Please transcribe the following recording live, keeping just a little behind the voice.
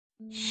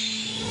My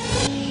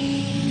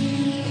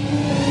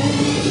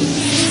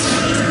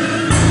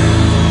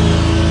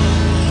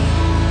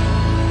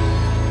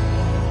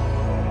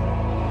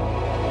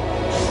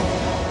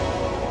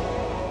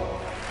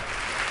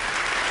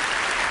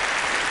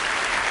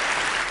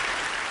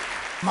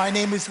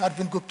name is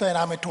Arvind Gupta and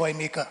I'm a toy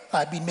maker.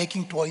 I've been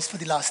making toys for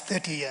the last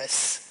 30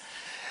 years.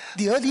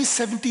 The early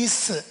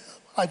 70s,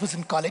 I was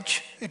in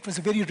college. It was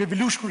a very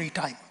revolutionary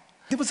time.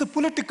 There was a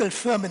political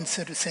ferment,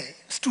 so to say,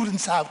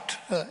 students out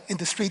in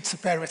the streets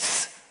of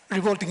Paris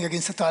revolting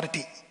against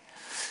authority.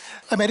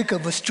 America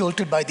was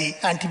jolted by the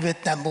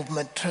anti-Vietnam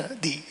movement,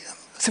 the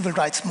civil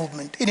rights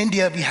movement. In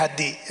India, we had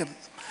the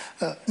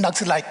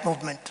Naxalite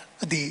movement,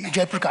 the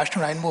Jayaprakash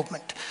Narayan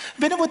movement.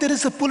 Whenever there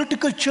is a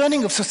political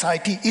churning of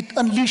society, it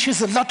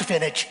unleashes a lot of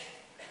energy.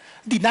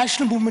 The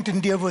national movement in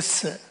India was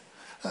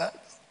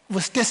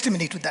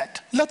testimony to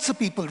that. Lots of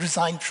people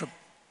resigned from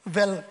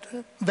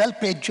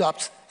well-paid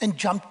jobs and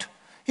jumped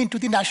into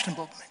the national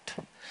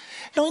movement.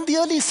 Now, in the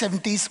early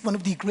 70s, one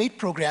of the great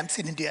programs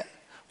in India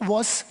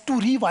was to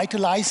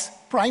revitalize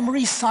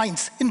primary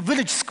science in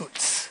village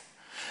schools.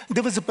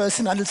 There was a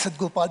person, Anil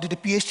Sadgopal, did a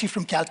PhD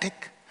from Caltech,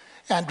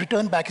 and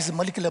returned back as a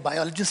molecular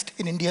biologist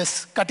in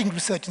India's cutting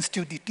research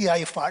institute, the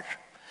TIFR.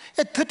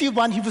 At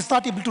 31, he was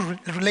not able to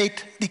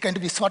relate the kind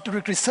of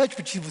esoteric research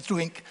which he was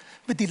doing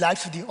with the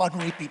lives of the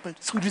ordinary people.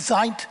 So he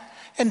resigned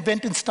and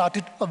went and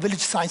started a village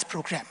science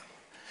program.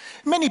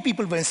 Many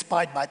people were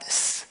inspired by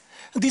this.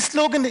 The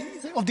slogan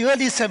of the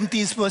early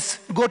 70s was,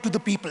 go to the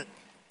people,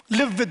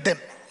 live with them,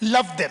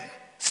 love them,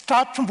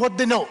 start from what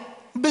they know,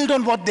 build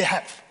on what they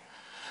have.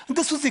 And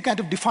this was the kind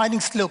of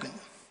defining slogan.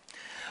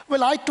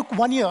 Well, I took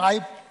 1 year,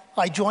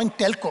 I joined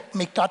Telco,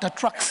 make Tata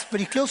trucks,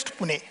 very close to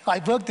Pune. I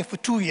worked there for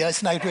 2 years,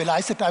 and I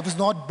realized that I was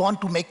not born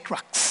to make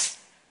trucks.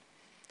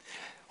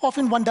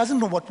 Often one doesn't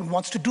know what one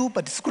wants to do,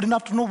 but it's good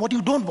enough to know what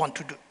you don't want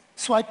to do.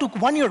 So I took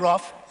 1 year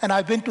off, and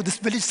I went to this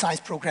village science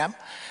program,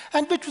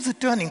 and which was a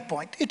turning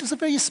point. It was a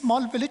very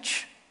small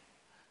village,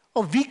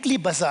 a weekly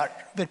bazaar,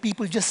 where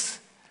people just,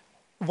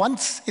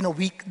 once in a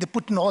week, they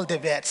put in all their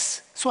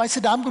wares. So I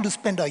said, I'm going to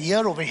spend a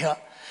year over here.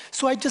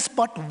 So I just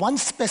bought one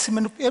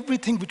specimen of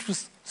everything which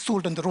was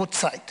sold on the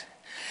roadside.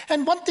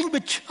 And one thing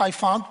which I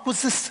found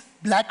was this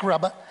black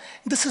rubber.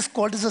 This is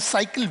called as a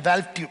cycle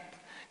valve tube,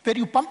 where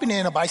you pump in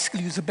a bicycle,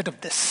 use a bit of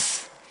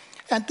this.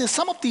 And there's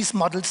some of these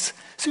models.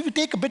 So if you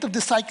take a bit of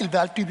the cycle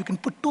valve tube, you can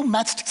put 2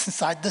 matchsticks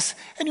inside this,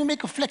 and you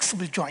make a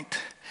flexible joint.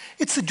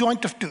 It's a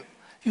joint of 2.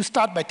 You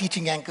start by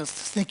teaching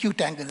angles, an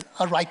acute angle,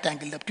 a right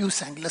angle,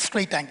 obtuse angle, a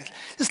straight angle.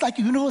 It's like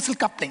a universal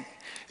coupling.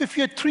 If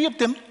you had 3 of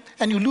them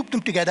and you loop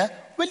them together,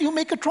 well, you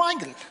make a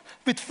triangle.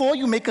 With 4,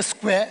 you make a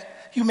square,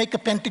 you make a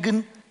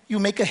pentagon, you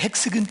make a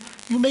hexagon,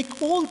 you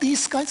make all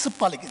these kinds of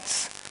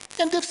polygons.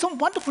 And they have some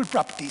wonderful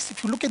properties.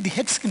 If you look at the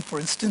hexagon, for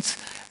instance,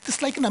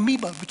 it's like an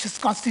amoeba, which is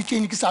constantly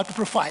changing its outer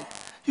profile.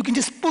 You can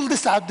just pull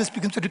this out, this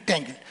becomes a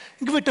rectangle.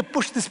 You give it a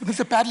push, this becomes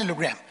a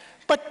parallelogram.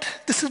 But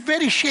this is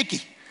very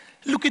shaky.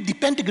 Look at the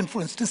pentagon,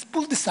 for instance.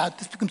 Pull this out,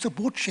 this becomes a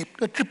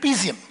boat-shaped, a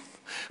trapezium.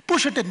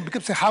 Push it, and it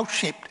becomes a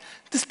house-shaped.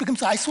 This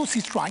becomes an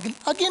isosceles triangle.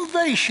 Again,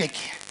 very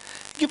shaky.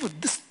 Give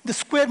it this, the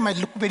square might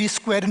look very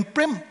square and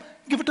prim.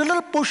 Give it a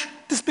little push,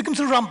 this becomes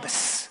a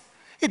rhombus.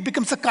 It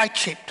becomes a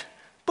kite-shaped.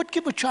 But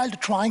give a child a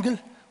triangle,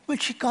 well,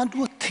 she can't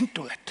do a thing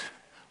to it.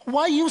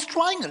 Why use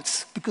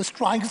triangles? Because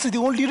triangles are the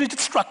only rigid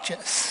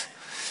structures.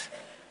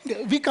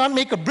 We can't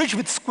make a bridge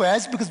with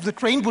squares because if the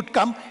train would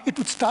come, it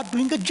would start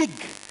doing a jig.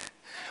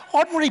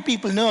 Ordinary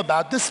people know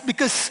about this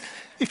because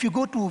if you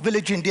go to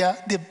village India,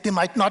 they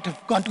might not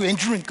have gone to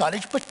engineering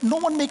college, but no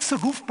one makes a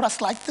roof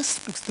truss like this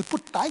because they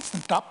put tiles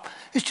on top,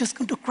 it's just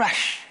going to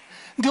crash.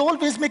 They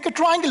always make a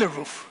triangular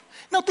roof.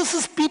 Now, this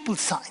is people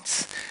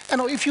science.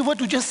 If you were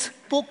to just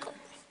poke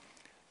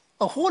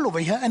a hole over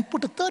here and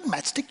put a 3rd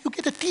matchstick, you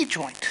get a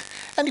T-joint.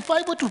 And if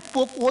I were to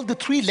poke all the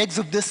 3 legs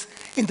of this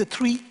in the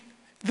 3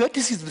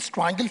 vertices of this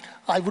triangle,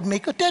 I would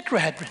make a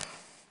tetrahedron.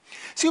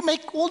 So you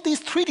make all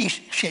these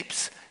 3D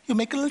shapes. You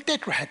make a little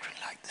tetrahedron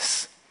like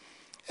this.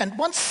 And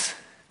once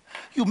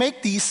you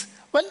make these,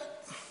 well,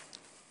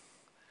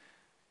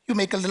 you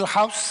make a little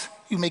house,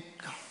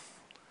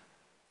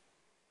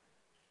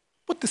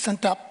 put this on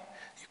top.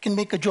 You can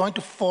make a joint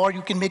of 4,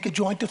 you can make a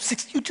joint of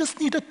 6. You just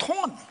need a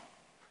thorn.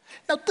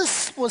 Now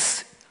this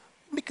was,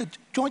 make a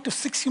joint of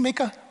 6, you make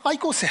a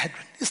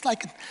icosahedron. It's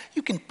like,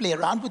 you can play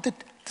around with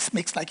it. This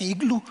makes like an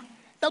igloo.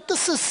 Now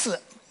this is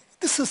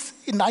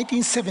in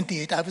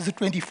 1978. I was a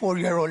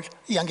 24-year-old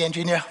young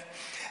engineer.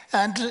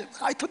 And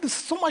I thought this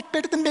is so much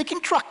better than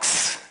making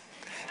trucks.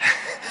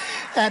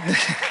 and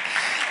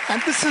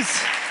this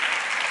is,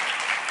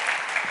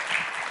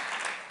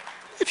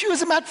 if you,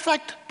 as a matter of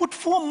fact, put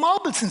 4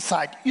 marbles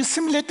inside, you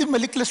simulate the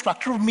molecular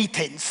structure of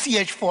methane,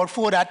 CH4,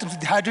 4 atoms of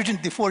the hydrogen,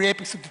 the 4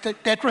 apex of the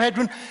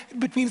tetrahedron,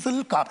 between is a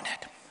little carbon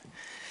atom.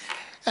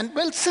 And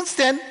well, since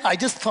then, I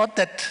just thought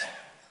that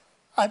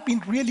I've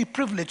been really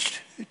privileged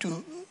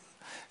to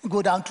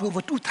go down to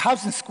over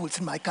 2,000 schools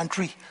in my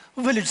country,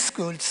 village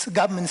schools,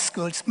 government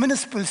schools,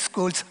 municipal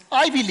schools,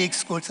 Ivy League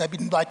schools. I've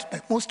been invited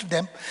by most of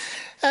them.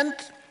 And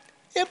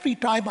Every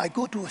time I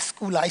go to a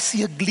school, I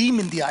see a gleam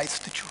in the eyes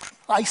of the children.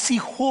 I see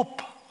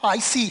hope. I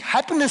see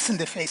happiness in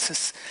their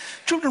faces.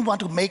 Children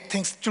want to make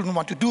things. Children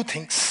want to do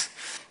things.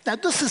 Now,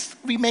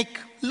 we make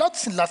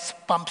lots and lots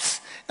of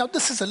pumps. Now,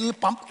 this is a little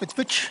pump with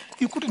which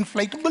you could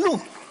inflate a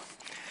balloon.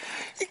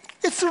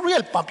 It's a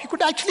real pump. You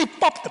could actually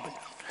pop the balloon.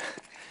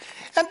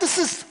 And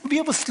we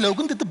have a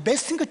slogan that the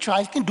best thing a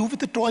child can do with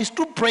the toy is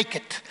to break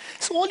it.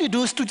 So all you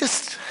do is to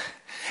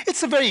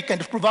it's a very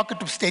kind of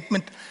provocative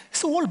statement.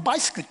 It's an old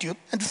bicycle tube,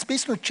 and this is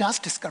based on a chance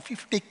discovery.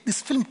 If you take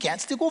these film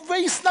cans, they go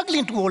very snugly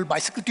into an old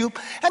bicycle tube,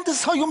 and this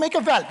is how you make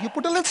a valve. You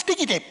put a little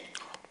sticky tape.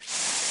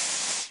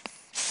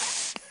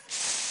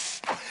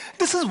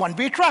 This is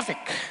one-way traffic.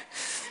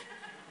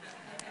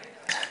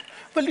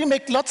 Well, you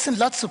make lots and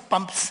lots of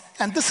pumps,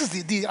 and this is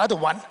the other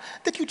one,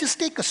 that you just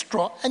take a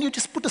straw, and you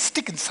just put a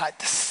stick inside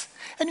this.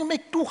 And you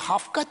make 2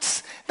 half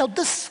cuts. Now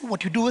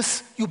what you do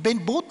is you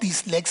bend both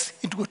these legs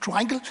into a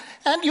triangle,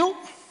 and you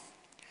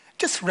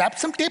just wrap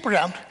some tape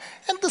around,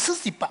 and this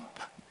is the pump.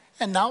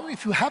 And now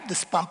if you have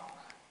this pump,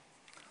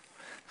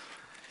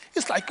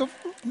 it's like a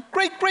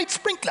great, great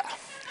sprinkler.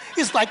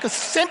 It's like a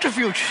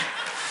centrifuge.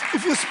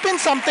 If you spin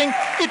something,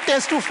 it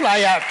tends to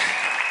fly out.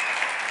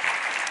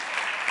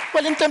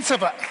 Well, in terms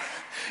of,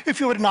 if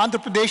you were in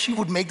Andhra Pradesh, you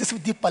would make this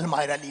with the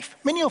palmyra leaf.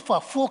 Many of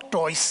our folk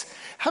toys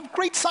have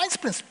great science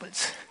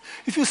principles.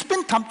 If you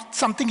spin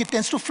something, it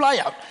tends to fly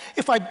out.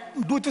 If I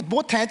do it with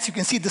both hands, you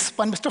can see this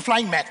one, Mr.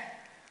 Flying Man.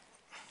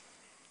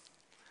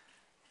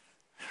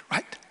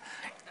 Right?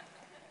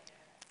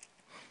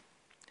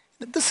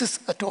 This is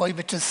a toy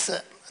which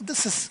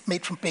this is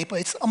made from paper.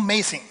 It's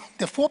amazing.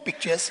 There are 4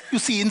 pictures. You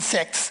see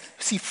insects,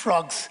 you see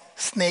frogs,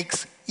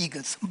 snakes,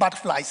 eagles,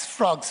 butterflies,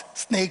 frogs,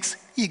 snakes,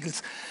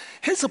 eagles.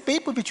 Here's a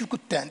paper which you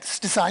could turn. It's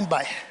designed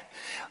by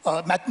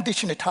a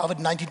mathematician at Harvard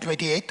in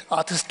 1928,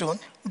 Arthur Stone,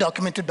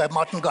 documented by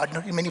Martin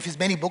Gardner in many of his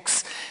many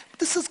books.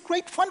 This is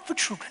great fun for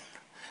children.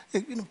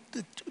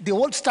 They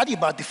all study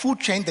about the food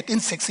chain, that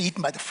insects are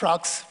eaten by the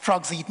frogs,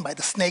 frogs are eaten by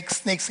the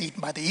snakes, snakes are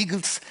eaten by the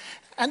eagles.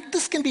 And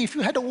this can be, if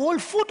you had an old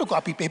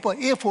photocopy paper,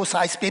 A4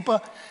 size paper,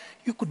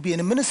 you could be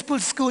in a municipal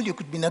school, you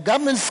could be in a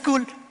government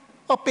school,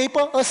 a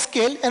paper, a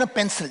scale, and a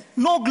pencil.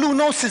 No glue,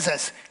 no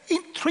scissors.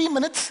 In 3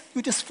 minutes,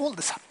 you just fold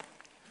this up.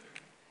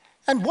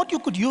 And what you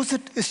could use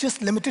it is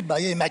just limited by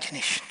your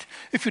imagination.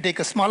 If you take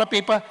a smaller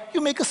paper, you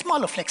make a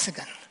smaller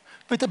flexagon.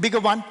 With a bigger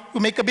one, you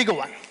make a bigger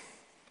one.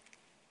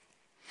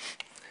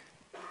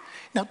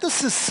 Now,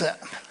 this is a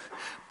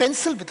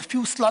pencil with a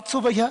few slots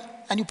over here,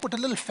 and you put a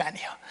little fan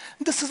here.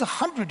 This is a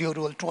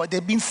 100-year-old toy. There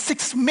have been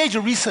 6 major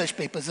research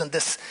papers on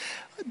this.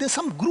 There's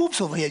some grooves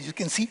over here, you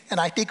can see, and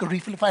I take a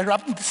refill. If I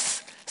rub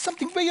this,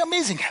 something very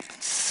amazing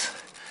happens.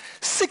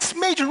 6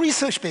 major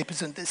research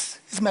papers on this.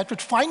 As a matter of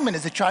fact, Feynman,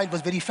 as a child,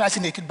 was very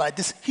fascinated by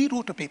this. He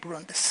wrote a paper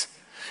on this.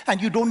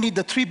 And you don't need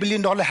the $3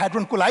 billion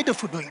Hadron Collider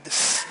for doing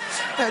this.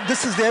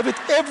 This is there with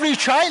every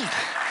child.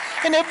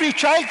 And every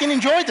child can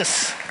enjoy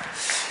this.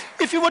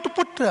 If you were to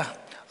put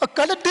a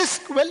color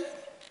disk, well,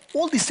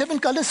 all the 7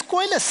 colors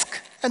coalesce.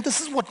 And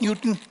this is what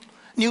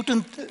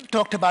Newton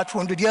talked about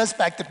 400 years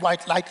back, that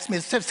white light is made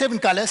of 7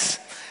 colors,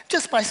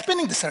 just by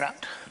spinning this around.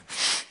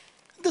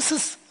 This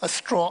is a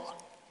straw.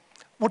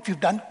 What we've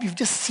done, we've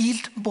just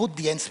sealed both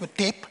the ends with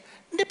tape,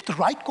 nipped the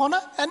right corner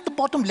and the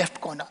bottom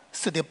left corner.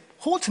 So there are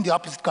holes in the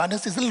opposite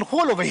corners. There's a little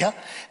hole over here.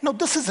 Now,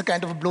 this is a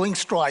kind of a blowing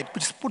straw. I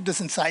just put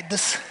this inside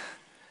this.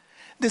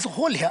 There's a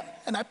hole here,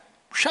 and I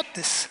shut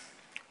this.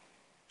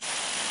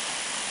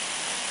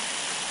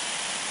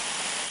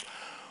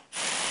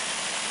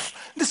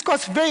 This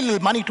costs very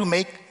little money to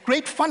make,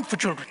 great fun for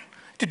children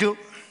to do.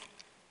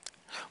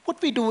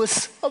 What we do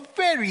is a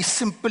very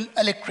simple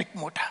electric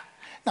motor.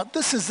 Now,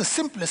 this is the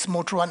simplest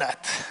motor on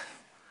earth.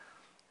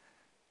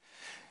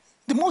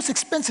 The most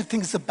expensive thing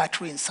is the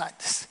battery inside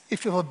this.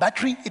 If you have a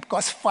battery, it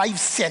costs 5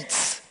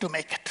 cents to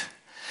make it.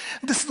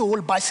 This is the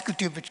old bicycle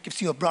tube, which gives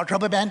you a broad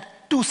rubber band,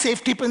 2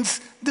 safety pins.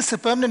 This is a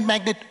permanent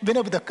magnet.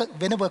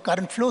 Whenever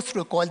current flows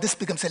through a coil, this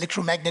becomes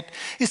electromagnet.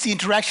 It's the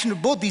interaction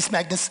of both these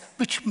magnets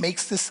which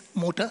makes this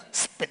motor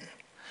spin.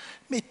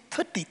 Made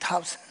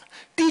 30,000.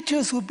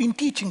 Teachers who've been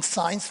teaching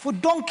science for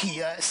donkey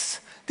years,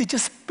 they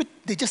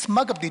just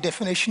mug up the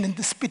definition and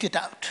they spit it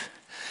out.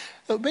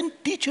 When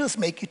teachers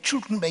make it,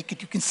 children make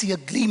it, you can see a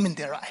gleam in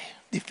their eye.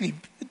 They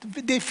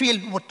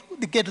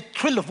get a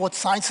thrill of what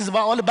science is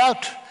all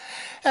about.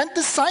 And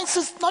this science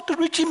is not a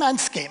richy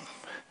man's game.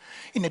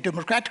 In a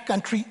democratic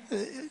country,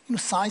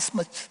 science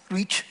must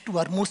reach to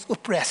our most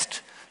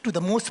oppressed, to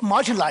the most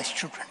marginalized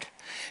children.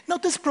 Now,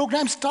 this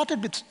program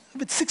started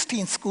with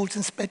 16 schools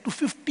and spread to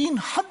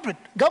 1,500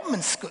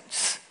 government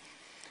schools.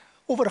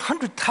 Over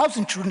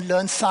 100,000 children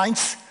learn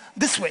science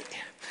this way.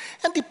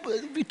 And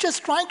we're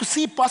just trying to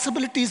see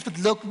possibilities with,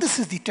 look, this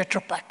is the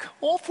Tetra Pak,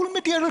 awful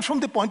material from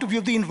the point of view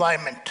of the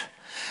environment.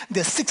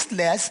 There are 6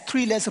 layers,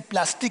 3 layers of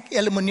plastic,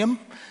 aluminum,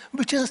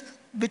 which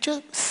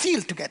are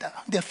sealed together.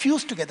 They're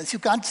fused together, so you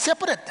can't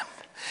separate them.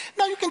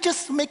 Now you can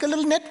just make a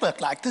little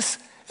network like this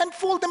and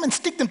fold them and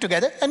stick them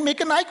together and make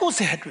an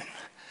icosahedron.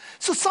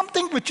 So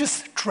something which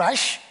is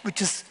trash,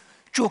 which is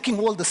choking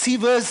all the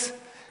sewers,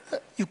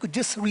 you could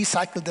just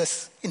recycle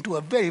this into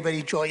a very,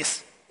 very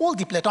joyous, all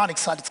the platonic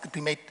solids could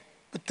be made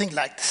with things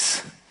like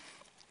this.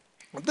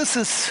 This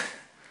is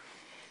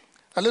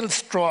a little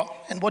straw,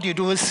 and what you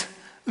do is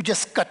you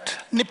just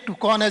nip two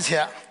corners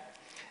here,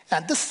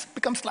 and this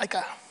becomes like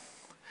a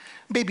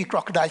baby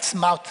crocodile's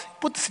mouth.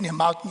 Put this in your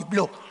mouth and you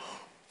blow.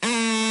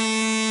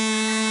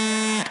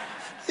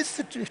 It's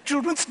the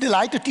children's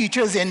delight, a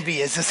teacher's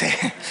envy, as they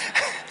say.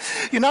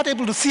 You're not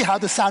able to see how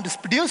the sound is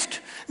produced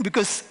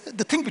because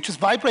the thing which was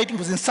vibrating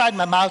was inside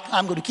my mouth.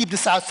 I'm going to keep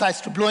this outside,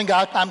 so blowing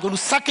out. I'm going to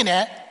suck in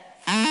air.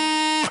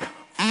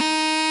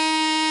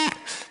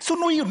 So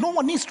no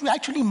one needs to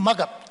actually mug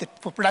up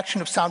that for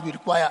production of sound we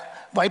require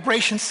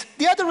vibrations.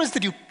 The other is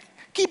that you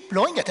keep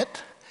blowing at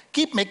it,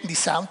 keep making the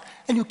sound,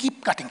 and you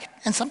keep cutting it,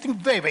 and something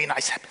very, very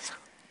nice happens.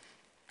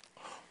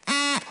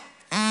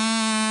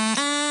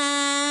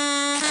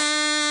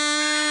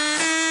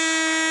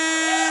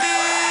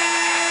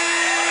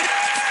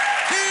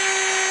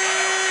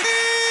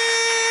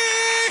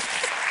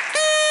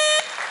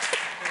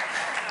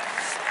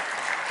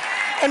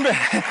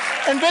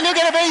 And when you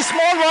get a very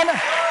small one,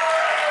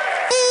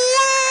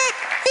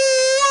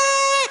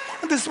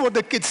 this is what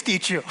the kids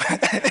teach you.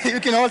 You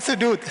can also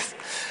do this.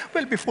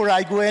 Well, before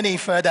I go any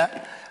further,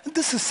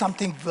 this is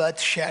something worth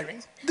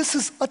sharing. This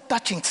is a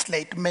touching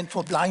slate meant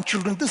for blind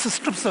children. This is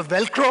strips of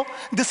Velcro.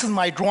 This is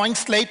my drawing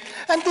slate.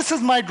 And this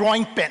is my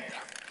drawing pen,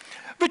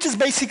 which is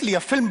basically a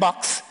film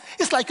box.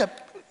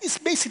 It's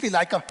basically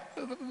like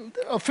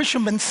a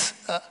fisherman's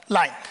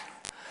line.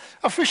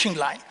 A fishing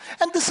line.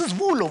 And this is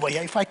wool over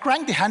here. If I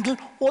crank the handle,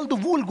 all the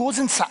wool goes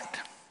inside.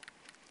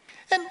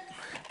 And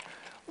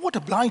what a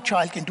blind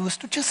child can do is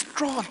to just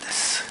draw on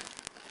this.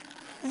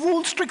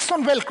 Wool sticks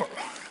on Velcro.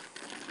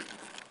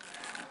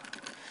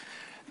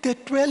 There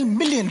are 12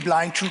 million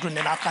blind children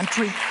in our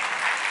country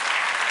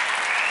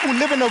who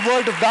live in a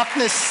world of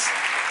darkness.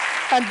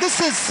 And this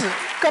has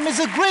come as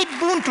a great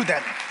boon to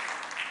them.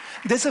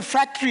 There's a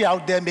factory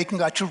out there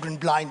making our children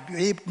blind.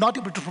 We're not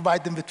able to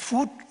provide them with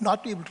food,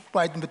 not able to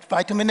provide them with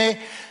vitamin A,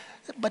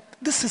 but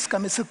this has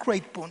come as a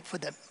great boon for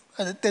them.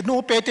 There are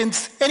no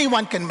patents,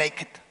 anyone can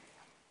make it.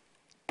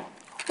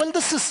 Well,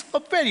 this is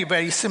a very,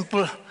 very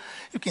simple,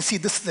 you can see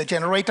this is a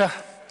generator.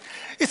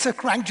 It's a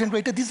crank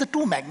generator. These are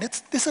two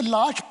magnets. There's a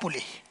large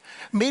pulley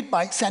made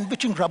by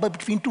sandwiching rubber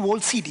between two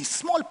old CDs,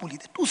 small pulley,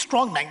 two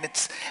strong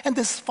magnets, and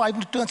there's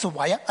 500 turns of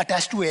wire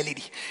attached to a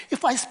LED.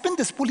 If I spin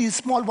this pulley, the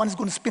small one is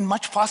going to spin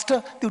much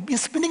faster. There would be a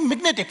spinning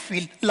magnetic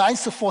field.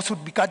 Lines of force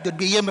would be cut. There would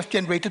be EMF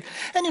generated.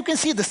 And you can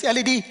see this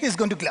LED is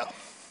going to glow.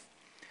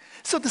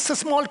 So this is a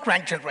small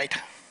crank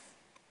generator.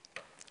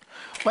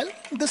 Well,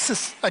 this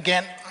is,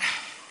 again,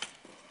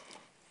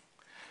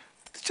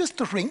 it's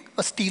just a ring,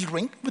 a steel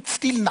ring with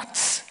steel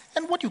nuts.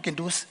 And what you can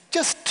do is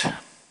just,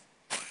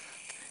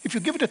 if you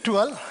give it a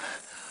twirl,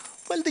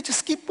 well, they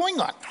just keep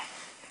going on.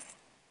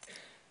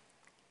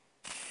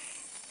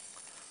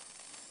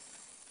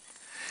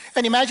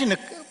 And imagine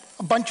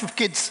a bunch of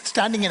kids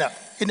standing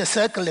in a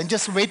circle and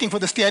just waiting for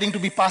the steering to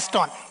be passed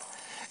on.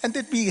 And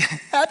they'd be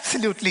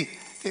absolutely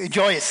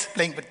joyous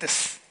playing with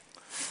this.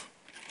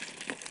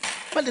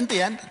 Well, in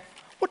the end,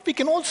 what we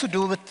can also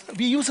do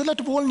we use a lot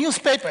of old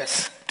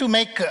newspapers to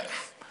make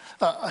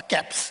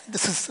caps.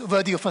 This is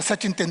worthy of a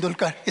Sachin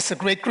Tendulkar. It's a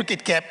great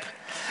cricket cap.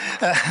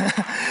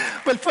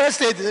 Well,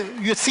 first,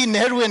 you've seen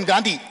Nehru and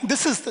Gandhi.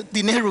 This is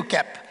the Nehru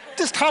cap,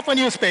 just half a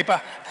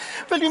newspaper.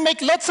 Well, we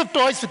make lots of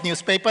toys with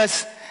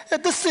newspapers.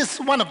 This is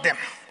one of them.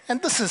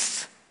 And this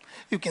is,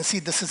 you can see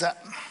this is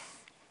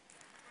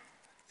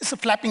it's a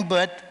flapping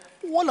bird.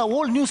 All our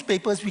old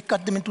newspapers, we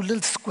cut them into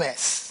little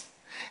squares.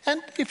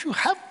 And if you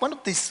have one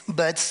of these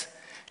birds,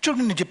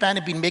 children in Japan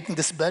have been making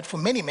this bird for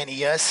many, many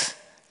years.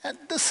 And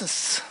this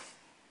is,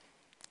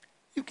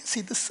 you can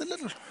see this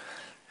is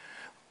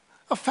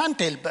a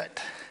fantail bird.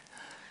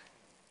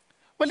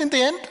 Well, in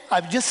the end,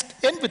 I've just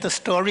end with a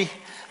story.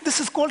 This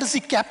is called as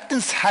the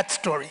captain's hat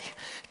story.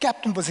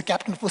 Captain was a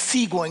captain of a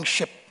seagoing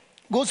ship.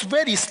 Goes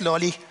very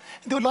slowly.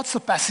 There were lots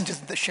of passengers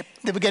in the ship.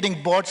 They were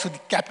getting bored, so the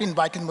captain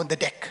invited them on the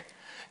deck.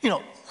 You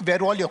know,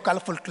 wear all your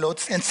colorful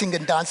clothes and sing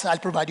and dance. I'll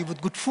provide you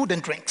with good food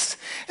and drinks.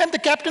 And the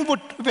captain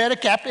would wear a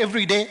cap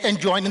every day and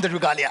join in the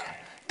regalia.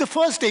 The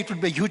first day, it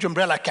would be a huge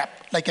umbrella cap,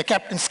 like a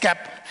captain's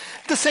cap.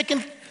 The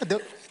second,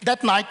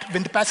 that night,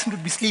 when the passenger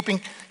would be sleeping,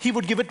 he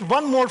would give it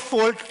one more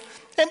fold.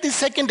 And the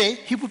second day,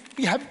 he would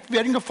be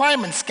wearing a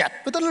fireman's cap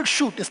with a little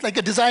chute. It's like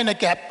a designer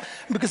cap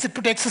because it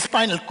protects the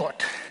spinal cord.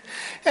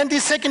 And the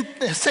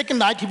second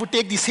night, he would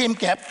take the same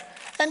cap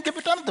and give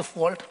it another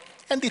fold.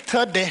 And the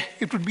third day,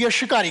 it would be a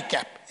shikari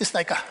cap. It's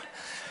like a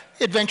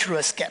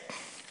adventurer's cap.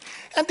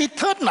 And the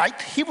third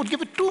night, he would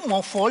give it two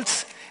more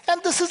folds.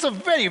 And this is a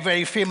very,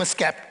 very famous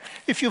cap.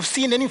 If you've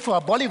seen any of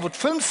our Bollywood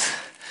films,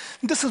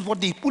 this is what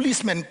the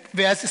policeman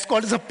wears. It's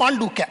called as a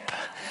Pandu cap.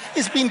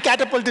 It's been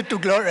catapulted to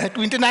glory,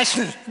 to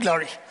international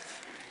glory.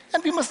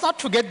 And we must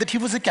not forget that he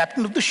was the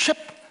captain of the ship.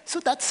 So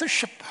that's a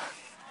ship.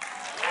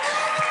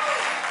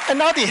 And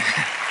now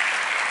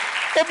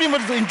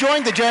everyone was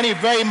enjoying the journey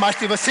very much.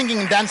 They were singing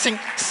and dancing.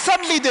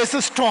 Suddenly there's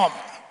a storm.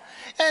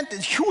 and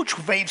there's huge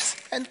waves,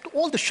 and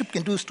all the ship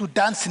can do is to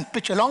dance and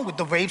pitch along with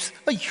the waves.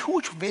 A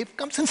huge wave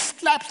comes and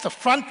slaps the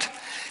front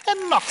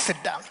and knocks it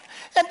down.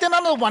 And then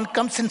another one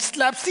comes and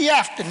slaps the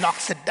aft and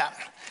knocks it down.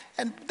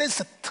 And there's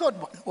a third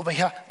one over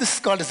here. This is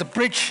called as a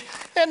bridge,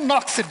 and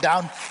knocks it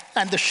down,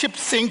 and the ship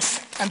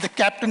sinks, and the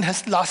captain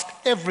has lost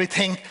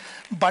everything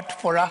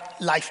but for a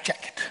life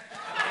jacket.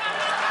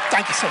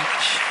 Thank you so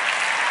much.